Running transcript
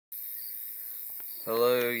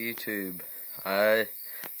Hello YouTube.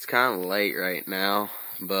 It's kind of late right now,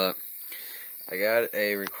 but I got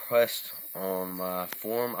a request on my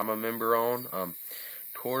forum I'm a member on,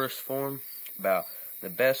 Tortoise Forum, about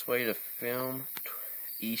the best way to film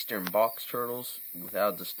eastern box turtles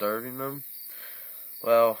without disturbing them.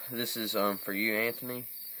 Well, this is for you, Anthony.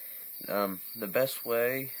 The best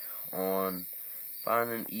way on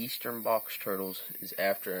finding eastern box turtles is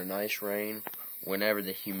after a nice rain, whenever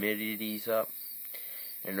the humidity's up.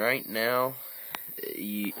 And right now,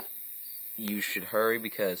 you should hurry,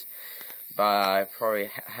 because by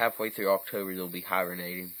probably halfway through October they'll be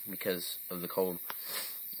hibernating because of the cold.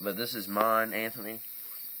 But this is mine, Anthony,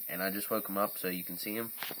 and I just woke him up so you can see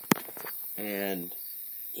him. And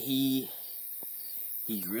he's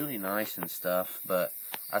really nice and stuff, but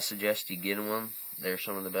I suggest you get him. They're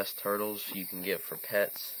some of the best turtles you can get for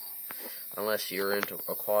pets, unless you're into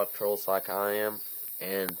aquatic turtles like I am,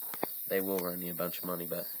 and they will run you a bunch of money,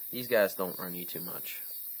 but these guys don't run you too much,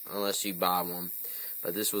 unless you buy one.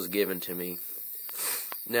 But this was given to me.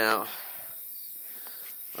 Now,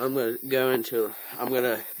 I'm gonna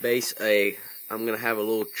have a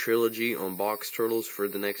little trilogy on box turtles for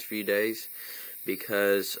the next few days,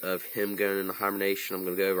 because of him going into hibernation. I'm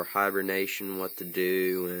gonna go over hibernation, what to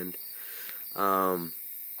do, and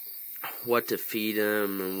what to feed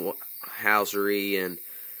him, and what housery, and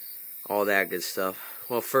all that good stuff.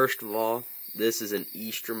 Well, first of all, this is an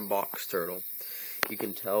eastern box turtle. You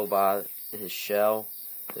can tell by his shell.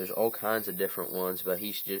 There's all kinds of different ones, but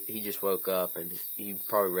he just woke up, and he'd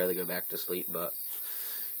probably rather go back to sleep. But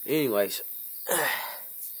anyways,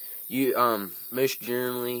 most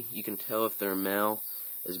generally you can tell if they're male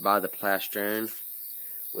is by the plastron,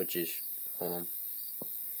 which is, hold on,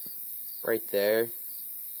 right there,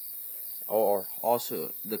 or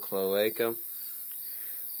also the cloaca,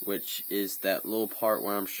 which is that little part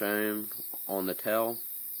where I'm showing on the tail,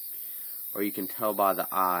 or you can tell by the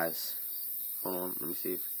eyes. Hold on, let me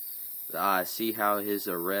see. The eyes, see how his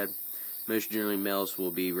are red? Most generally males will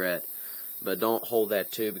be red, but don't hold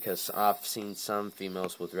that too, because I've seen some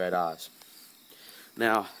females with red eyes.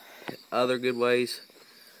 Now, other good ways.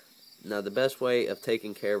 Now, the best way of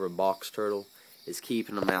taking care of a box turtle is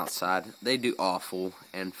keeping them outside. They do awful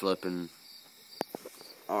and flipping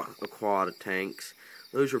aquatic tanks.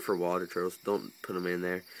 Those are for water turtles. Don't put them in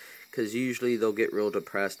there, because usually they'll get real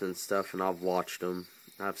depressed and stuff, and I've watched them.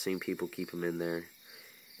 I've seen people keep them in there,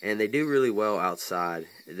 and they do really well outside.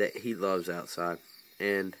 He loves outside.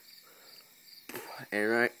 And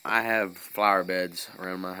I have flower beds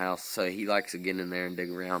around my house, so he likes to get in there and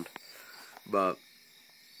dig around. But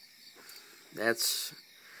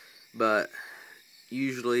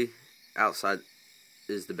usually outside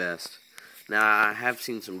is the best. Now, I have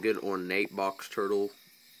seen some good ornate box turtle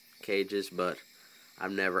cages, but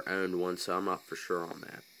I've never owned one, so I'm not for sure on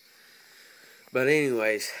that. But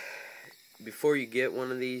anyways, before you get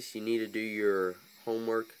one of these, you need to do your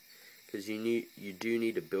homework, because you do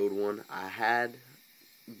need to build one. I had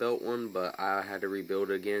built one, but I had to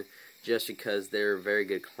rebuild it again, just because they're very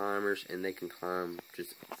good climbers, and they can climb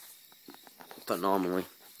just phenomenally.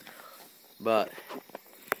 But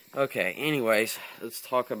okay, anyways, let's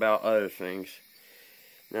talk about other things.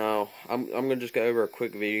 Now, I'm going to just go over a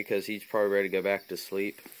quick video, because he's probably ready to go back to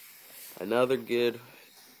sleep. Another good,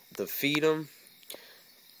 to feed them,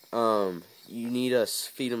 you need to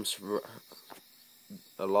feed them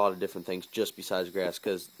a lot of different things just besides grass,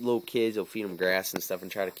 because little kids will feed them grass and stuff and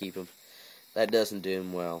try to keep them. That doesn't do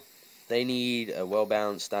them well. They need a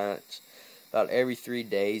well-balanced diet. About every 3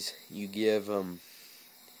 days, you give them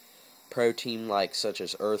protein, such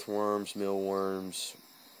as earthworms, mealworms,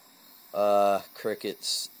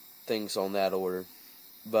 crickets, things on that order.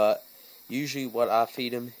 But usually what I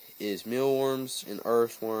feed them is mealworms and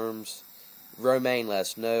earthworms, romaine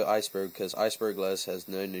lettuce, no iceberg, because iceberg lettuce has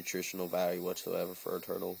no nutritional value whatsoever for a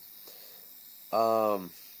turtle.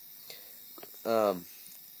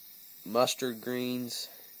 Mustard greens,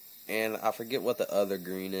 and I forget what the other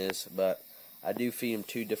green is, but I do feed them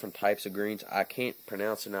 2 different types of greens. I can't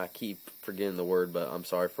pronounce it, and I keep forgetting the word, but I'm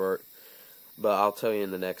sorry for it. But I'll tell you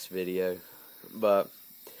in the next video. But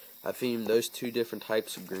I feed them those 2 different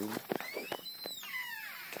types of green.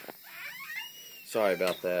 Sorry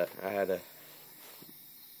about that. I had a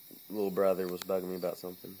little brother was bugging me about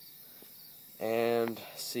something. And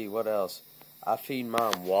see what else. I feed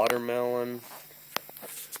mine watermelon.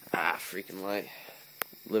 Freaking light.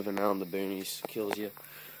 Living out in the boonies kills you.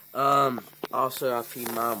 Also, I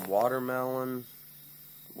feed mine watermelon.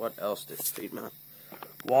 What else did I feed mine?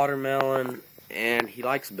 Watermelon, and he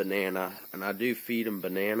likes banana, and I do feed him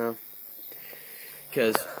banana,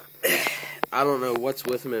 because I don't know what's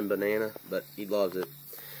with him in banana, but he loves it.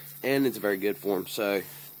 And it's very good for him, so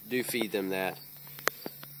do feed them that.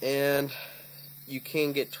 And you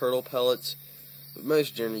can get turtle pellets, but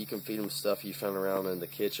most generally you can feed them stuff you found around in the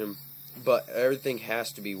kitchen. But everything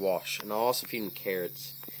has to be washed. And I'll also feed them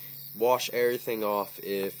carrots. Wash everything off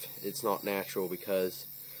if it's not natural, because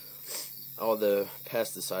all the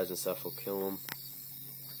pesticides and stuff will kill them.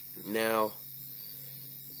 Now,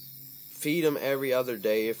 feed them every other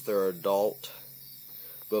day if they're adult.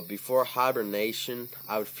 But before hibernation,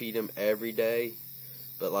 I would feed them every day.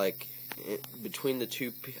 But like between the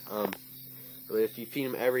two, if you feed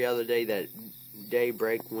them every other day, that day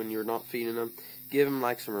break when you're not feeding them, give them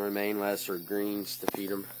like some romaine lettuce or greens to feed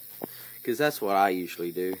them, because that's what I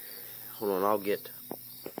usually do. Hold on, I'll get.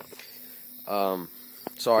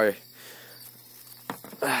 Sorry.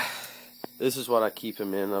 This is what I keep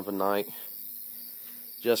them in of a night,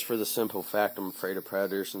 just for the simple fact I'm afraid of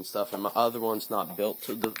predators and stuff. And my other one's not built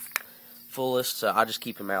to the fullest, so I just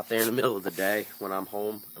keep them out there in the middle of the day when I'm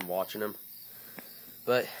home and watching them.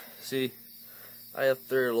 But see, I have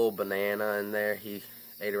threw a little banana in there. He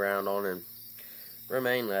ate around on, and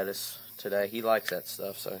romaine lettuce today. He likes that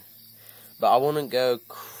stuff. So, but I wouldn't go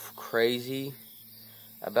crazy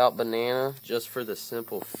about banana, just for the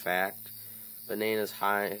simple fact banana's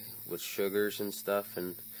high with sugars and stuff,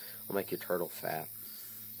 and will make your turtle fat.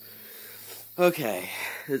 Okay,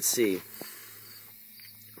 let's see.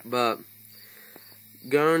 But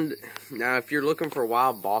now, if you're looking for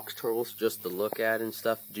wild box turtles just to look at and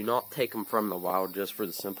stuff, do not take them from the wild, just for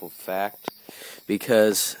the simple fact,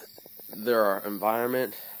 because their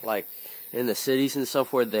environment, like in the cities and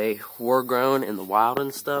stuff where they were grown in the wild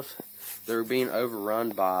and stuff, they're being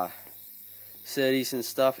overrun by cities and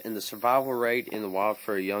stuff, and the survival rate in the wild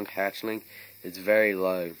for a young hatchling is very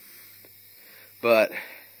low. But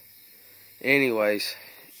anyways,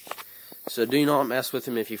 so do not mess with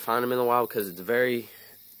them if you find them in the wild, because it's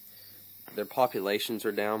their populations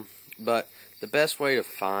are down. But the best way to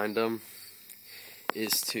find them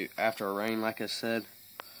is to, after a rain, like I said,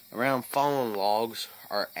 around fallen logs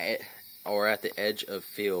or at the edge of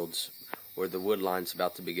fields where the wood line's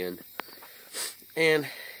about to begin. And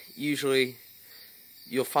usually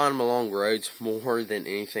you'll find them along roads more than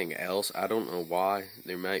anything else. I don't know why.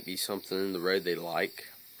 There might be something in the road they like,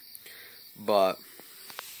 but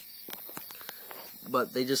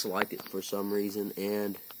they just like it for some reason.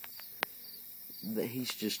 And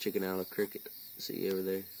he's just checking out a cricket. See over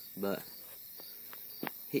there, but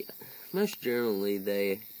most generally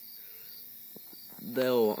they'll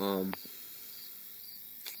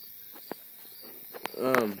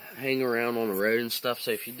hang around on the road and stuff.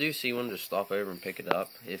 So if you do see one, just stop over and pick it up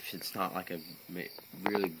if it's not like a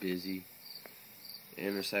really busy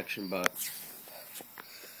intersection. But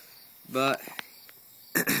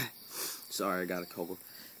sorry, I got a cold.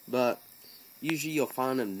 But usually you'll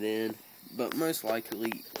find them then, but most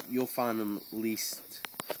likely you'll find them least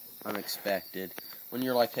unexpected. When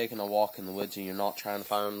you're like taking a walk in the woods and you're not trying to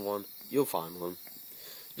find one, you'll find one.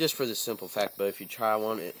 Just for the simple fact, but if you try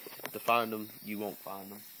to find them, you won't find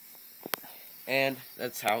them. And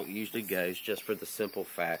that's how it usually goes, just for the simple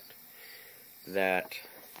fact that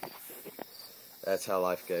that's how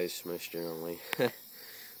life goes most generally.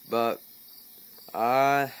 But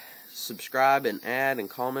subscribe and add and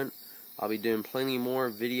comment. I'll be doing plenty more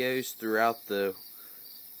videos throughout the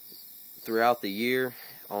year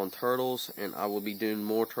on turtles, and I will be doing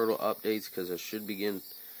more turtle updates, because I should begin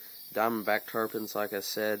Diamondback Turpins, like I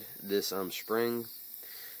said, this spring.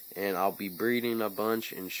 And I'll be breeding a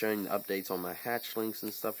bunch and showing the updates on my hatchlings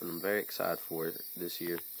and stuff, and I'm very excited for it this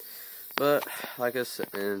year. But, like I said,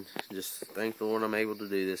 and just thank the Lord I'm able to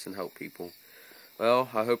do this and help people. Well,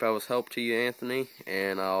 I hope I was help to you, Anthony,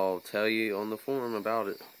 and I'll tell you on the forum about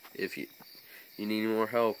it if you need more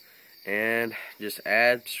help. And just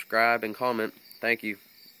add, subscribe, and comment. Thank you.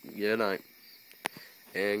 Good night.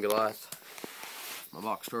 And Goliath. My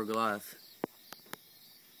box store Goliath.